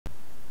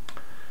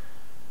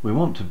We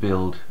want to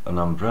build an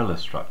umbrella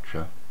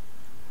structure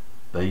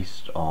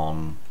based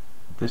on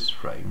this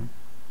frame,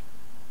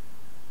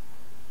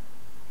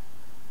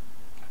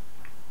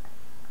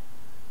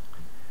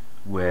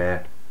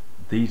 where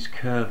these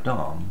curved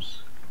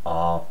arms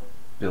are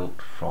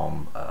built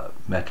from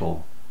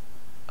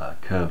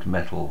curved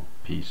metal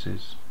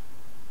pieces,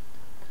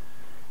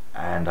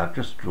 and I've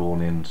just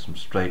drawn in some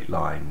straight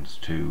lines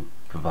to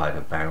provide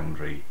a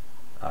boundary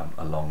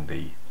along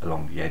the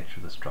edge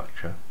of the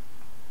structure.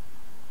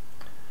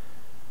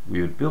 We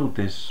would build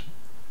this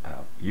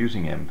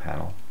using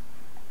MPanel,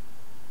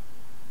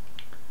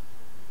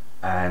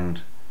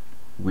 and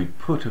we'd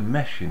put a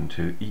mesh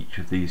into each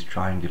of these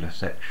triangular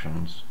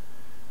sections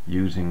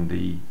using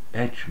the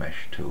edge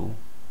mesh tool,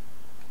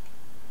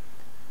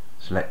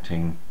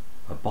 selecting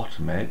a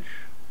bottom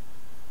edge,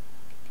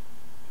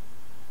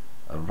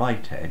 a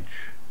right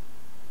edge.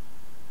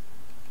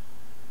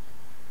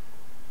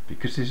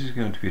 Because this is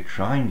going to be a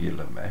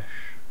triangular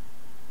mesh,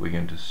 we're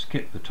going to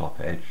skip the top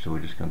edge, so we're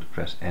just going to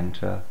press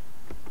enter,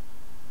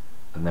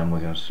 and then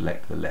we're going to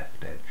select the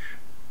left edge,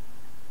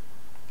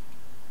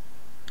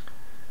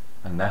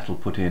 and that'll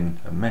put in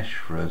a mesh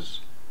for us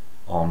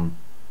on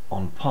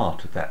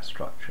part of that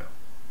structure.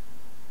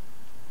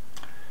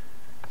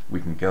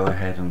 We can go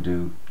ahead and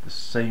do the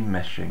same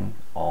meshing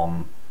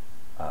on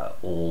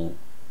all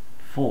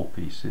 4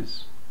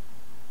 pieces,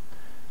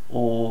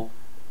 or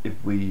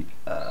if we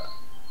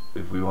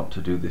want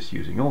to do this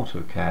using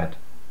AutoCAD,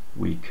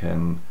 we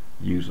can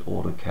use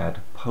AutoCAD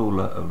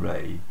Polar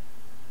Array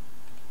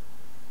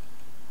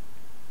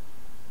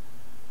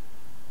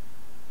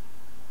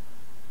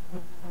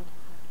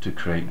to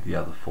create the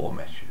other 4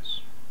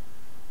 meshes.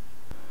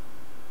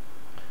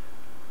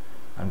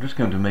 I'm just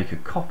going to make a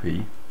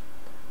copy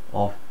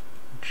of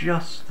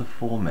just the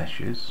 4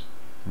 meshes.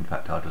 In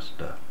fact, I'll just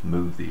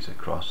move these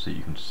across so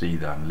you can see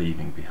that I'm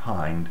leaving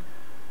behind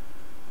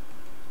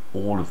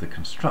all of the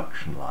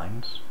construction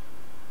lines,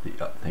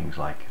 things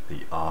like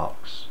the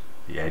arcs,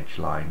 the edge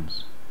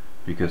lines,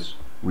 because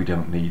we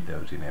don't need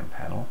those in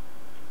MPanel.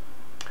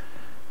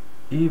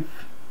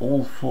 If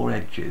all 4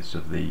 edges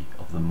of the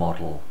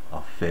model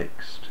are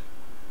fixed,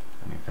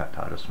 and in fact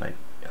I'll just make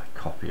a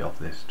copy of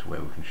this to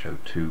where we can show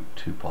two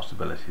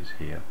possibilities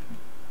here.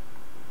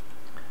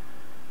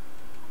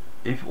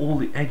 If all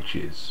the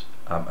edges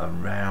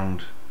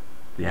around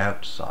the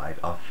outside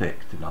are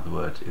fixed, in other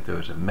words, if there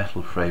is a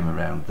metal frame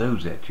around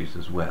those edges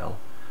as well,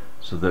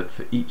 so that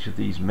for each of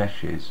these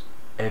meshes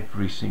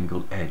every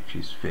single edge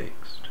is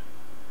fixed,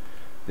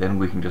 then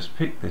we can just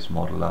pick this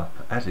model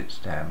up as it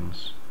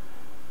stands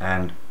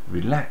and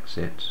relax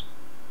it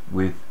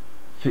with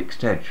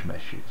fixed edge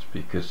meshes,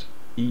 because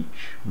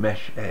each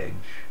mesh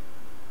edge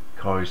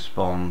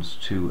corresponds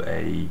to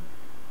a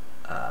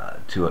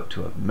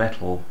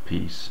metal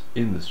piece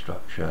in the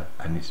structure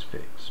and is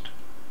fixed.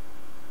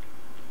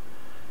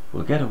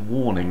 We'll get a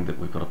warning that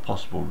we've got a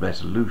possible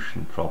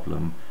resolution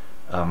problem.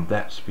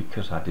 That's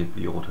because I did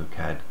the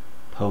AutoCAD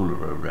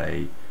Polar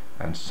Array,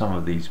 and some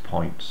of these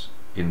points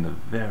in the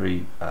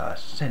very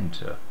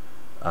center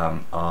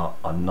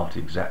are not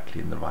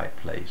exactly in the right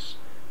place,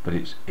 but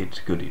it's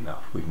good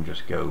enough. We can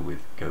just go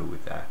with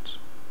that.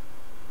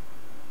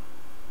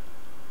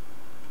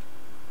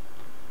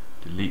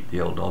 Delete the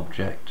old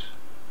object,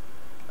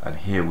 and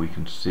here we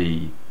can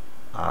see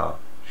our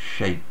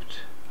shaped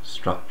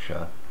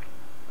structure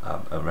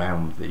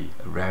around the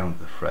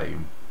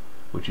frame,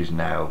 which is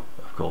now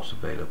of course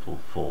available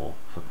for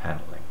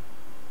paneling.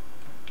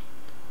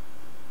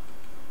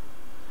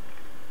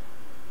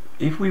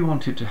 If we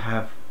wanted to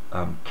have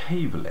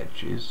cable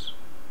edges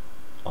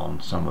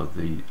on some of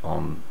the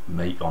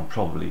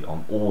probably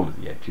on all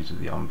of the edges of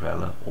the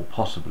umbrella, or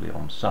possibly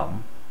on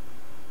some,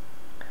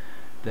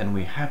 then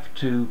we have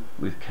to,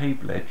 with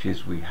cable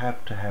edges, we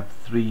have to have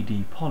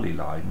 3D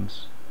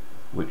polylines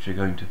which are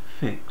going to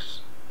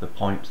fix the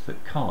points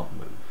that can't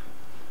move.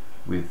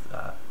 With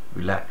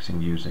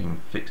relaxing using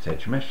fixed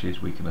edge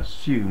meshes, we can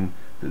assume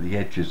that the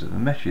edges of the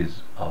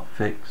meshes are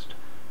fixed.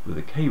 With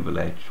a cable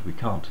edge, we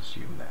can't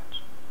assume that.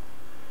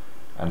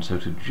 And so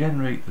to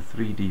generate the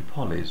 3D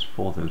polys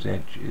for those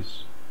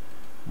edges,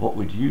 what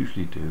we'd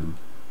usually do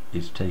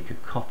is take a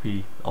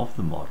copy of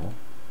the model,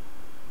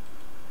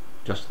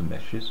 just the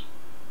meshes.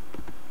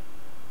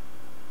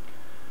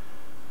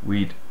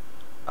 We'd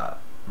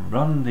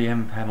run the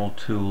MPanel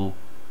tool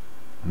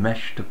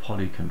mesh to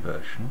poly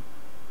conversion,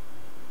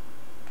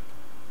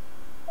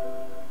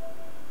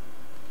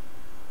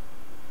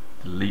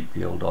 delete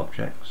the old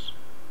objects,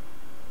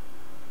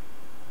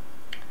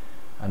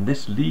 and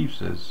this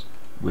leaves us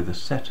with a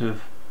set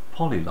of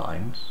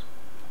polylines,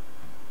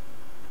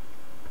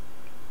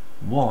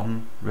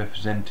 one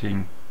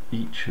representing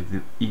each of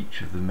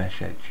the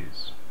mesh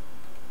edges.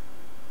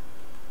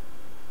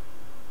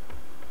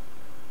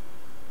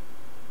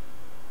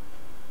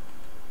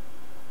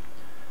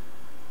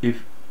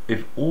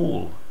 If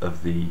all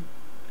of the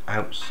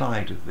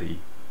outside of the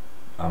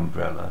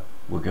umbrella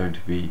were going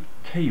to be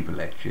cable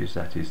edges,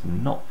 that is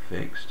not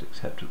fixed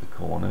except at the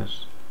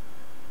corners,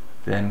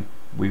 then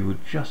we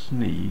would just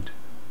need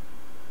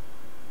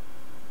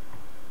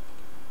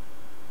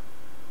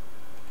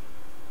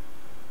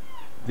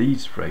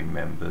these frame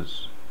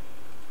members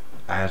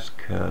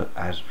to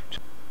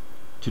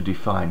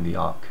define the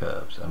arc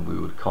curves, and we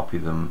would copy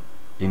them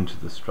into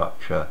the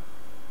structure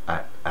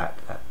at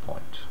that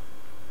point.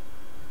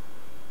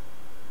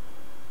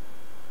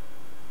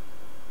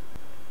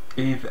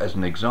 If, as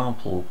an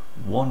example,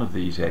 one of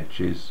these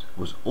edges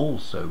was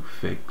also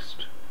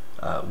fixed,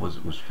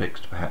 was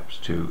fixed perhaps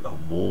to a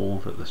wall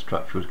that the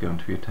structure was going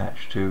to be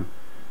attached to,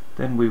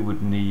 then we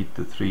would need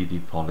the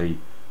 3D poly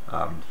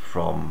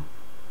from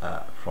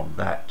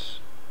that,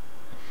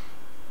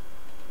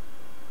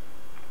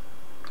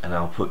 and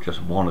I'll put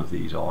just one of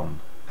these on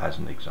as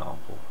an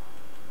example.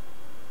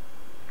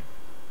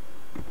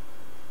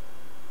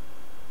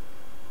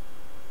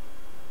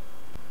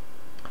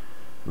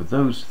 With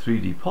those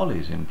 3D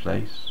polys in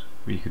place,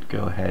 we could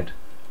go ahead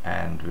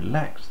and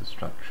relax the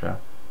structure.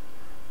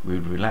 We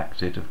would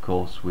relax it, of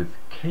course, with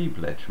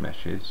cable edge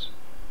meshes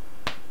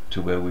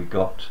to where we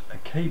got a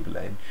cable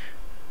edge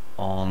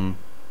on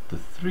the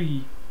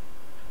 3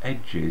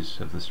 edges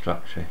of the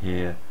structure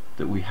here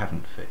that we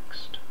haven't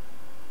fixed.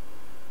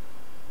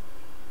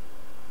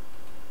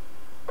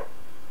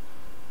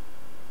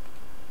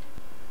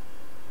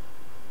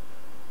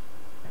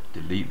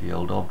 Delete the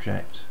old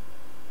object,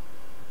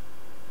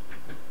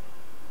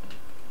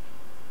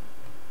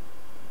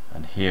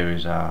 and here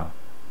is our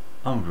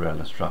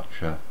umbrella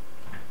structure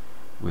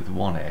with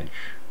one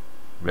edge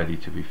ready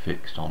to be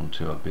fixed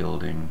onto a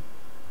building,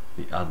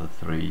 the other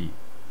 3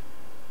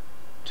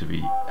 to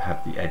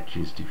have the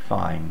edges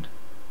defined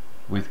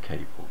with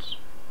cables.